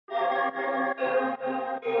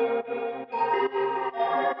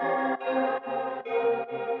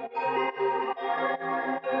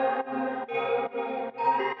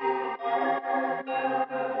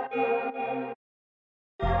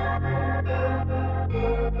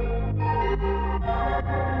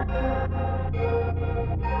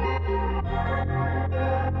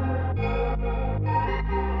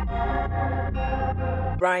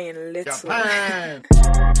Brian Little. Japan.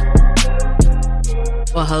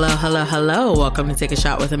 Well, hello. Welcome to Take a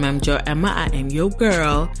Shot with Amem Joy Emma. I am your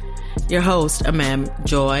girl, your host, Amem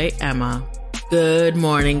Joy Emma. Good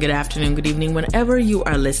morning, good afternoon, good evening, whenever you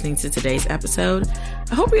are listening to today's episode.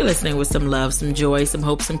 I hope you're listening with some love, some joy, some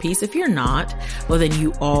hope, some peace. If you're not, well, then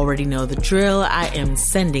you already know the drill. I am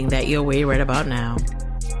sending that your way right about now.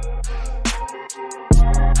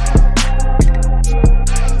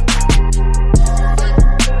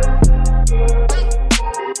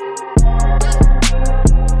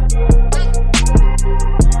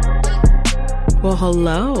 Well,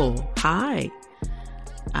 hello. Hi.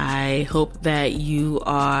 I hope that you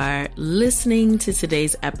are listening to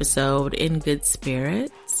today's episode in good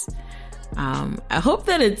spirits. I hope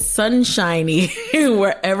that it's sunshiny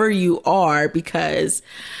wherever you are, because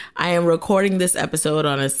I am recording this episode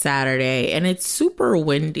on a Saturday and it's super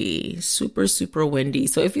windy, super windy.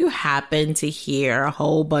 So if you happen to hear a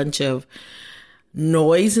whole bunch of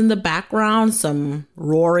noise in the background, some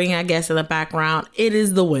roaring, I guess, in the background, it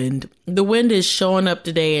is the wind. The wind is showing up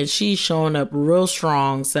today and she's showing up real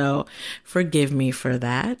strong. So forgive me for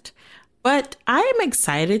that. But I am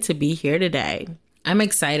excited to be here today. I'm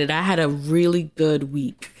excited. I had a really good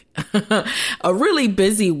week, a really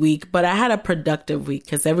busy week, but I had a productive week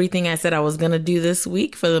because everything I said I was going to do this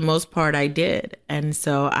week, for the most part, I did. And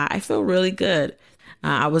so I feel really good.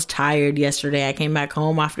 I was tired yesterday. I came back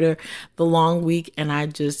home after the long week and I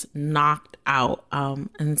just knocked out.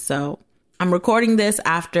 And so I'm recording this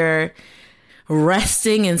after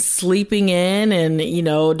resting and sleeping in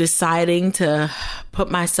and, deciding to put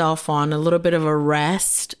myself on a little bit of a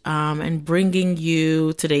rest, and bringing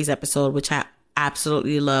you today's episode, which I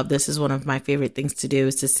absolutely love. This is one of my favorite things to do,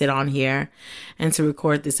 is to sit on here and to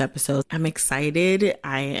record this episode. I'm excited.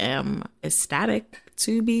 I am ecstatic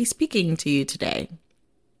to be speaking to you today.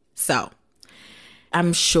 So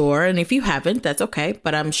I'm sure, and if you haven't, that's okay,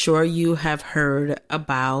 but I'm sure you have heard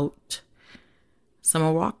about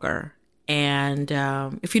Summer Walker. And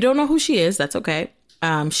if you don't know who she is, that's okay.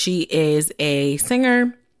 She is a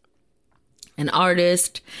singer, an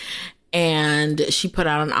artist, and she put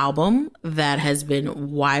out an album that has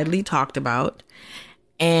been widely talked about.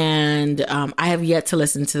 And I have yet to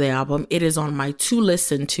listen to the album. It is on my to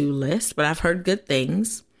listen to list, but I've heard good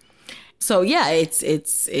things. So yeah,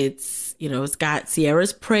 it's got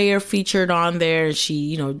Sierra's Prayer featured on there.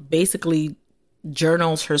 She, basically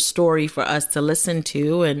journals her story for us to listen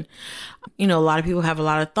to. And, a lot of people have a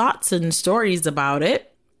lot of thoughts and stories about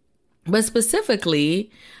it. But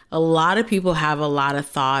specifically, a lot of people have a lot of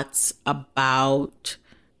thoughts about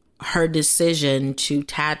her decision to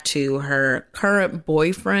tattoo her current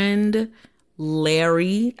boyfriend,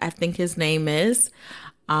 Larry, I think his name is,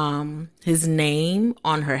 his name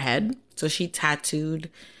on her head. So she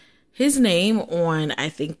tattooed his name on, I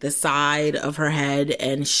think, the side of her head,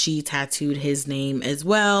 and she tattooed his name as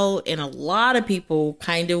well. And a lot of people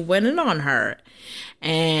kind of went in on her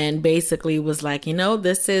and basically was like,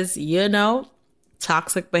 this is,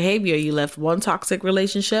 toxic behavior. You left one toxic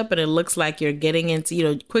relationship and it looks like you're getting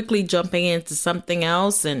into, quickly jumping into something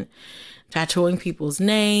else and tattooing people's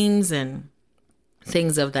names and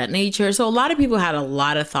things of that nature. So a lot of people had a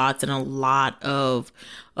lot of thoughts and a lot of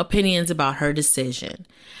opinions about her decision.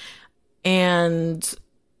 And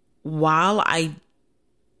while I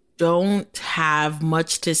don't have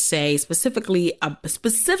much to say specifically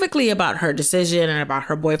about her decision and about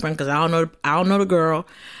her boyfriend, because I don't know the girl,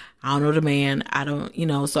 I don't know the man,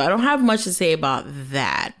 so I don't have much to say about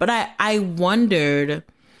that. But I wondered,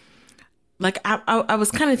 I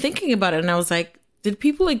was kind of thinking about it, and I was like, did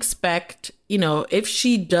people expect, if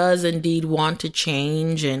she does indeed want to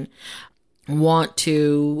change and want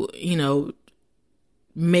to,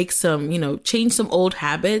 make some, change some old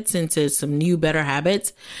habits into some new, better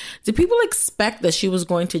habits, did people expect that she was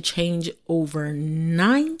going to change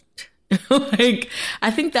overnight?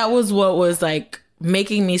 I think that was what was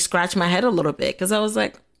making me scratch my head a little bit, because I was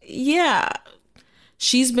like, yeah,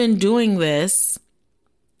 she's been doing this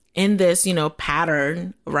in this,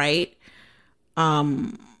 pattern, right?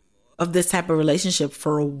 Of this type of relationship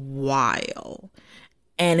for a while.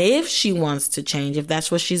 And if she wants to change, if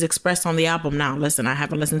that's what she's expressed on the album, now listen, I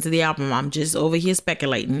haven't listened to the album. I'm just over here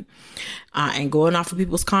speculating and going off of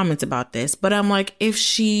people's comments about this. But I'm like, if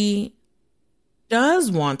she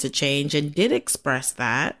does want to change and did express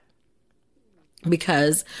that,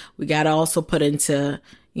 because we got to also put into,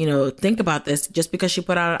 think about this. Just because she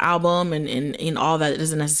put out an album and all that,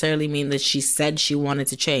 doesn't necessarily mean that she said she wanted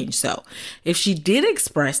to change. So if she did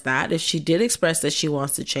express that, if she did express that she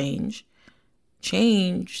wants to change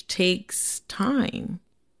takes time.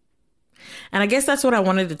 And I guess that's what I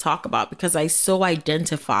wanted to talk about, because I so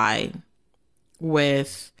identify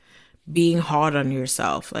with being hard on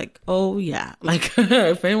yourself. Like, oh yeah, like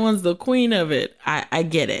if anyone's the queen of it, I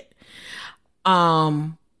get it.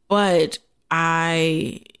 But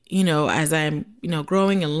I, as I'm,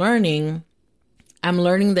 growing and learning, I'm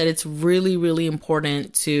learning that it's really, really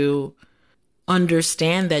important to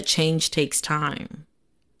understand that change takes time,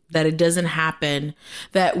 that it doesn't happen,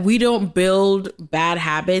 that we don't build bad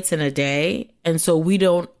habits in a day. And so we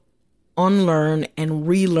don't unlearn and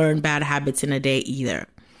relearn bad habits in a day either.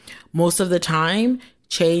 Most of the time,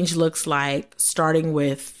 change looks like starting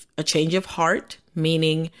with a change of heart,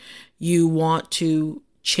 meaning you want to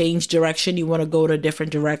change direction. You want to go to a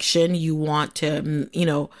different direction. You want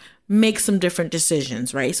to, make some different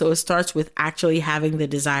decisions, right? So it starts with actually having the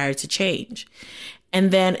desire to change.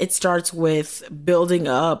 And then it starts with building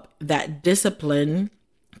up that discipline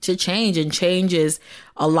to change. And change is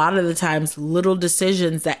a lot of the times little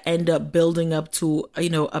decisions that end up building up to,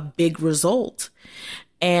 a big result.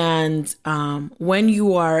 And when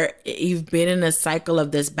you've been in a cycle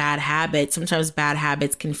of this bad habit, sometimes bad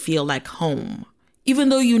habits can feel like home. Even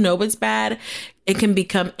though it's bad, it can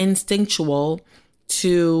become instinctual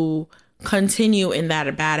to continue in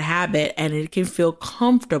that bad habit, and it can feel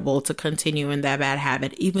comfortable to continue in that bad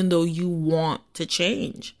habit, even though you want to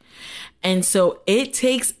change. And so it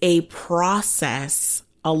takes a process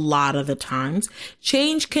a lot of the times.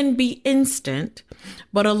 Change can be instant,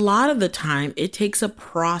 but a lot of the time it takes a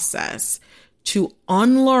process to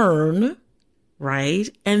unlearn, right?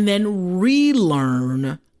 And then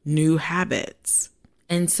relearn new habits.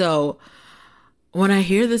 And so when I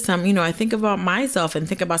hear this, I think about myself and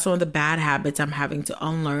think about some of the bad habits I'm having to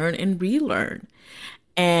unlearn and relearn,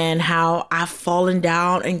 and how I've fallen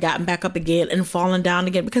down and gotten back up again and fallen down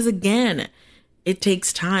again, because again, it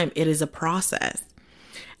takes time. It is a process.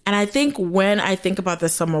 And I think when I think about the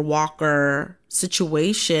Summer Walker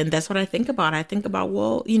situation, that's what I think about. I think about,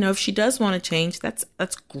 well, if she does want to change, that's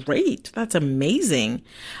great. That's amazing.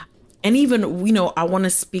 And even, I want to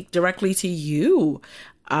speak directly to you.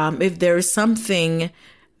 If there is something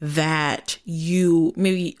that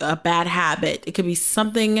maybe a bad habit, it could be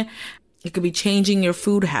something, it could be changing your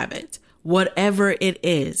food habit, whatever it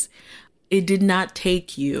is, it did not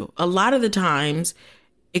take you. A lot of the times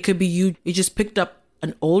it could be you just picked up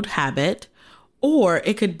an old habit, or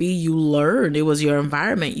it could be you learned, it was your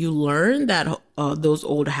environment. You learned that those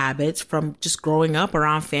old habits from just growing up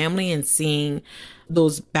around family and seeing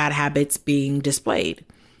those bad habits being displayed.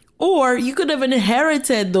 Or you could have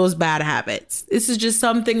inherited those bad habits. This is just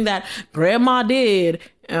something that grandma did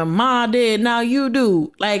and ma did. Now you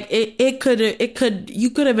do. Like you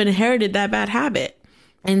could have inherited that bad habit.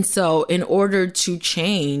 And so in order to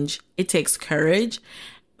change, it takes courage,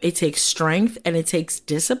 it takes strength, and it takes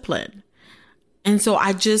discipline. And so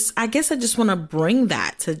I guess I just want to bring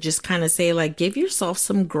that to just kind of say, like, give yourself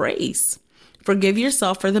some grace. Forgive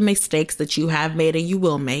yourself for the mistakes that you have made and you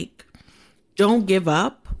will make. Don't give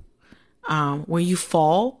up. When you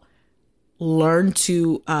fall, learn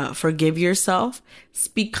to forgive yourself.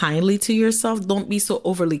 Speak kindly to yourself. Don't be so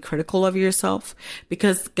overly critical of yourself,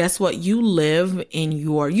 because guess what? You live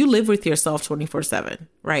with yourself 24/7,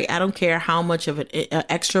 right? I don't care how much of an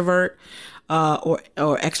extrovert or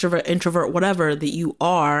extrovert, introvert, whatever that you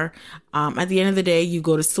are. At the end of the day, you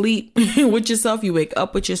go to sleep with yourself. You wake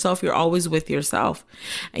up with yourself. You're always with yourself.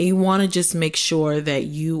 And you want to just make sure that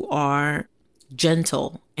you are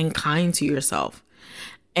gentle and kind to yourself.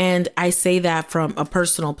 And I say that from a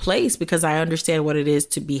personal place because I understand what it is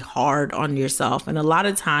to be hard on yourself. And a lot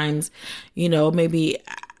of times, maybe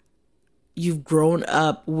you've grown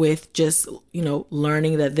up with just,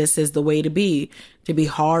 learning that this is the way to be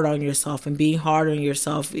hard on yourself, and being hard on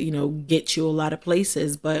yourself, gets you a lot of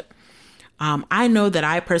places. But I know that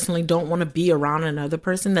I personally don't want to be around another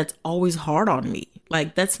person that's always hard on me.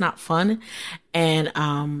 Like, that's not fun. And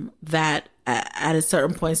that at a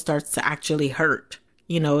certain point starts to actually hurt.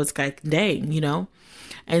 It's like, dang,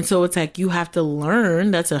 And so it's like, you have to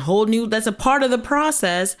learn. That's a part of the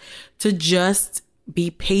process to just be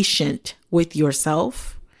patient with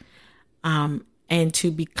yourself, and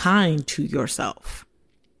to be kind to yourself.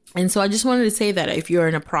 And so I just wanted to say that if you're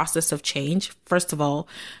in a process of change, first of all,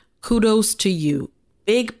 kudos to you.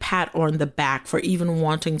 Big pat on the back for even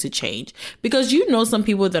wanting to change, because some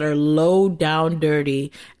people that are low down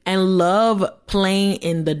dirty and love playing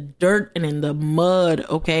in the dirt and in the mud,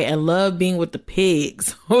 okay, and love being with the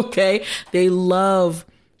pigs, okay. They love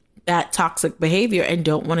that toxic behavior and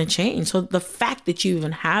don't want to change. So the fact that you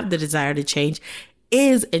even have the desire to change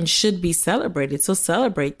is and should be celebrated. So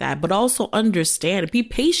celebrate that, but also understand, be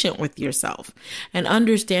patient with yourself and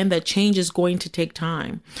understand that change is going to take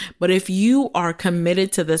time. But if you are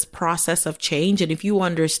committed to this process of change, and if you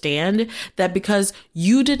understand that because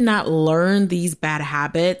you did not learn these bad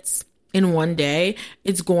habits in one day,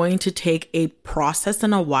 it's going to take a process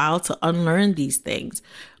and a while to unlearn these things.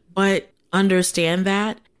 But understand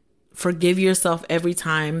that. Forgive yourself every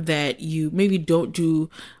time that you maybe don't do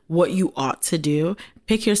what you ought to do.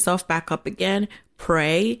 Pick yourself back up again.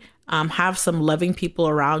 Pray. Have some loving people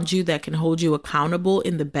around you that can hold you accountable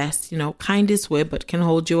in the best, kindest way, but can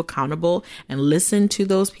hold you accountable, and listen to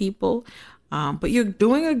those people. But you're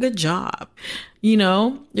doing a good job.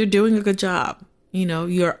 You're doing a good job.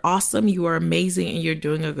 You're awesome. You are amazing, and you're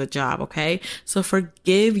doing a good job. Okay. So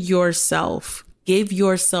forgive yourself. Give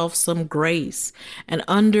yourself some grace and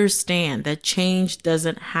understand that change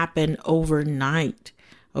doesn't happen overnight.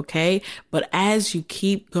 Okay. But as you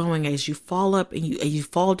keep going, as you fall up and you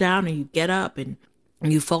fall down and you get up, and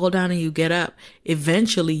you fall down and you get up,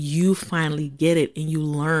 eventually you finally get it and you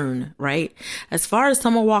learn, right? As far as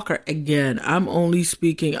Summer Walker, again, I'm only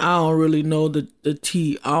speaking. I don't really know the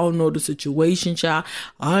tea. I don't know the situation, child.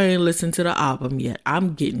 I ain't listened to the album yet.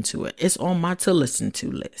 I'm getting to it. It's on my to listen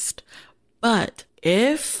to list. But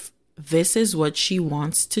if this is what she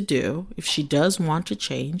wants to do, if she does want to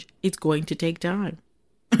change, it's going to take time.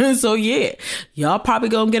 So yeah, y'all probably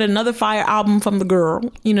gonna get another fire album from the girl.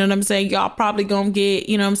 You know what I'm saying? Y'all probably gonna get,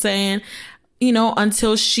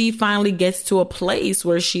 until she finally gets to a place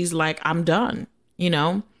where she's like, I'm done,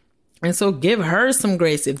 And so give her some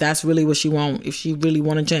grace if that's really what she wants. If she really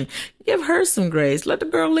want to change, give her some grace. Let the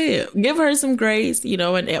girl live. Give her some grace,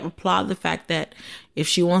 and applaud the fact that if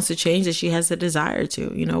she wants to change, that she has the desire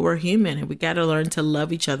to. We're human and we got to learn to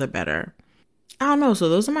love each other better. I don't know. So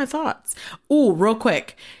those are my thoughts. Ooh, real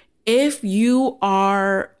quick. If you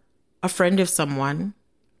are a friend of someone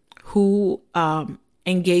who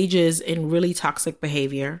engages in really toxic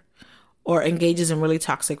behavior or engages in really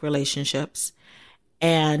toxic relationships,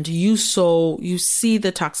 and you see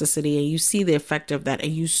the toxicity and you see the effect of that,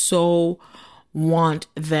 and you so want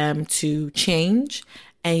them to change,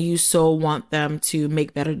 and you so want them to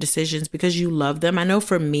make better decisions because you love them. I know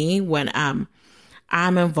for me, when I'm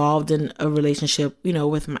involved in a relationship,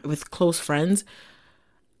 with close friends,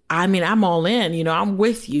 I'm all in, I'm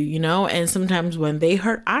with you, and sometimes when they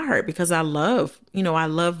hurt, I hurt because I love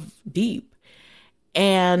deep.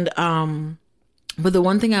 And, but the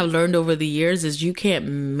one thing I've learned over the years is you can't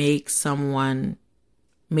make someone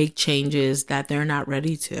make changes that they're not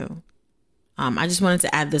ready to. I just wanted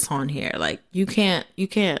to add this on here. Like, you can't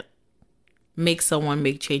make someone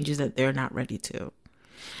make changes that they're not ready to.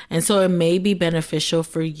 And so it may be beneficial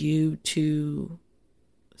for you to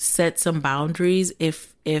set some boundaries.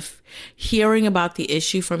 If hearing about the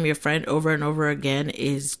issue from your friend over and over again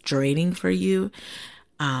is draining for you,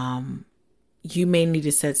 you may need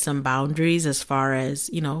to set some boundaries as far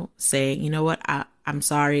as, saying, you know what, I'm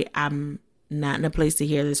sorry, I'm not in a place to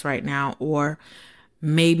hear this right now. Or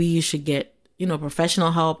maybe you should get,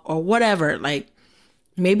 professional help or whatever. Like,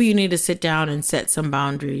 maybe you need to sit down and set some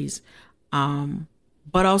boundaries.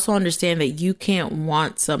 But also understand that you can't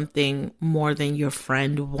want something more than your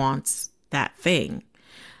friend wants that thing.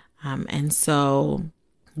 And so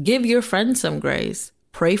give your friend some grace.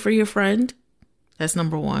 Pray for your friend. That's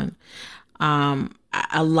number one.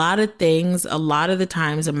 A lot of the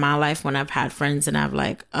times in my life when I've had friends and I've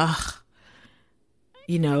like,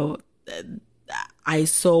 I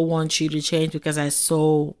so want you to change because I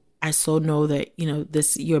so know that,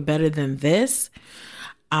 this, you're better than this.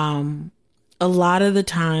 A lot of the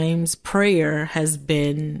times prayer has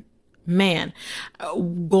been,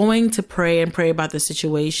 going to pray and pray about the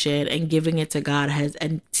situation and giving it to God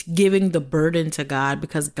and giving the burden to God,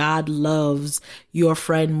 because God loves your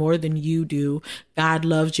friend more than you do. God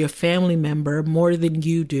loves your family member more than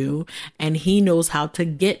you do. And he knows how to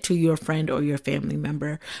get to your friend or your family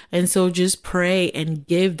member. And so just pray and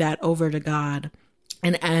give that over to God.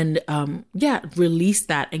 And release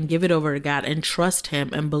that and give it over to God and trust him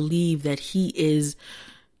and believe that he is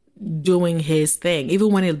doing his thing,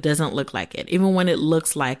 even when it doesn't look like it, even when it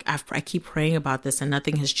looks like I keep praying about this and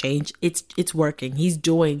nothing has changed. It's working. He's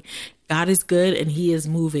doing. God is good and he is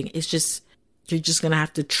moving. It's just, you're just going to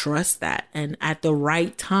have to trust that. And at the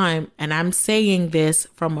right time, and I'm saying this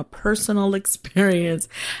from a personal experience,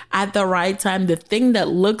 at the right time, the thing that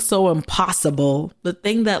looked so impossible, the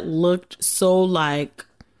thing that looked so like,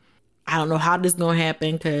 I don't know how this is going to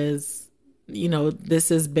happen because, this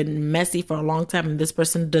has been messy for a long time and this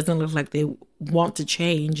person doesn't look like they want to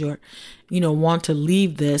change or, want to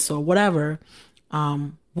leave this or whatever,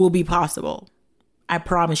 will be possible. I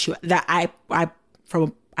promise you that I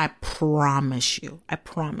promise you.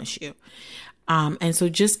 And so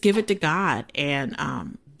just give it to God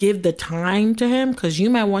and give the time to him, because you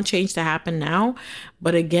might want change to happen now.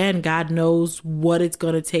 But again, God knows what it's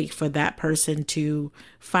going to take for that person to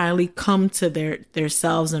finally come to their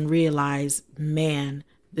selves and realize, man,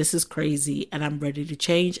 this is crazy and I'm ready to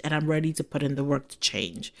change and I'm ready to put in the work to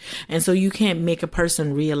change. And so you can't make a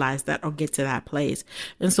person realize that or get to that place.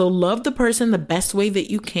 And so love the person the best way that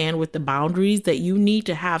you can with the boundaries that you need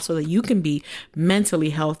to have so that you can be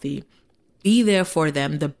mentally healthy. Be there for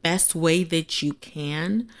them the best way that you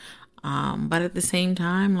can. But at the same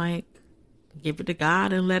time, like, give it to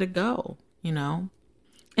God and let it go, you know?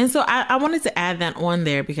 And so I wanted to add that on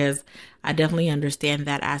there because I definitely understand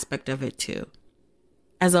that aspect of it too.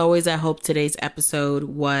 As always, I hope today's episode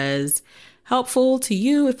was helpful to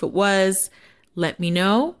you. If it was, let me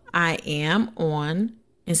know. I am on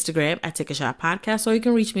Instagram at Take a Shot Podcast, or you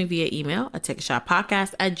can reach me via email at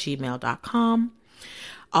takeashotpodcast@gmail.com.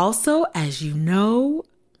 Also, as you know,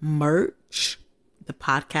 merch. The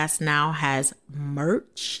podcast now has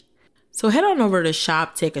merch. So head on over to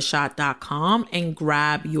shoptakeashot.com and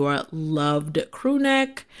grab your loved crew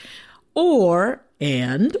neck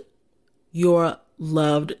and your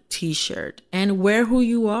loved t-shirt and wear who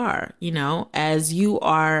you are. You know, as you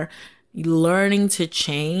are learning to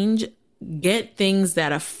change, get things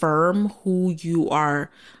that affirm who you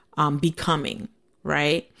are becoming,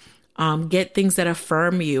 right? Get things that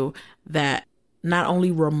affirm you, that not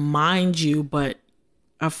only remind you, but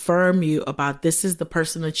affirm you about this is the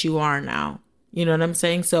person that you are now. You know what I'm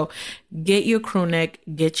saying? So get your crew neck,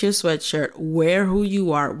 get your sweatshirt, wear who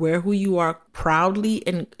you are proudly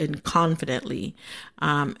and confidently.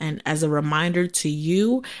 And as a reminder to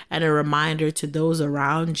you and a reminder to those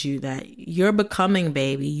around you that you're becoming,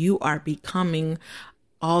 baby, you are becoming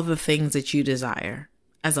all the things that you desire.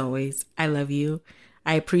 As always, I love you.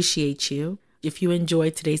 I appreciate you. If you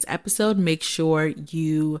enjoyed today's episode, make sure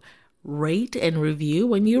you rate and review.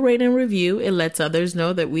 When you rate and review, it lets others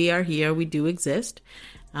know that we are here. We do exist.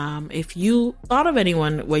 If you thought of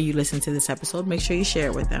anyone where you listen to this episode, make sure you share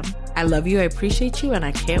it with them. I love you. I appreciate you. And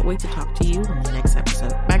I can't wait to talk to you in the next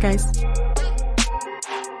episode. Bye, guys.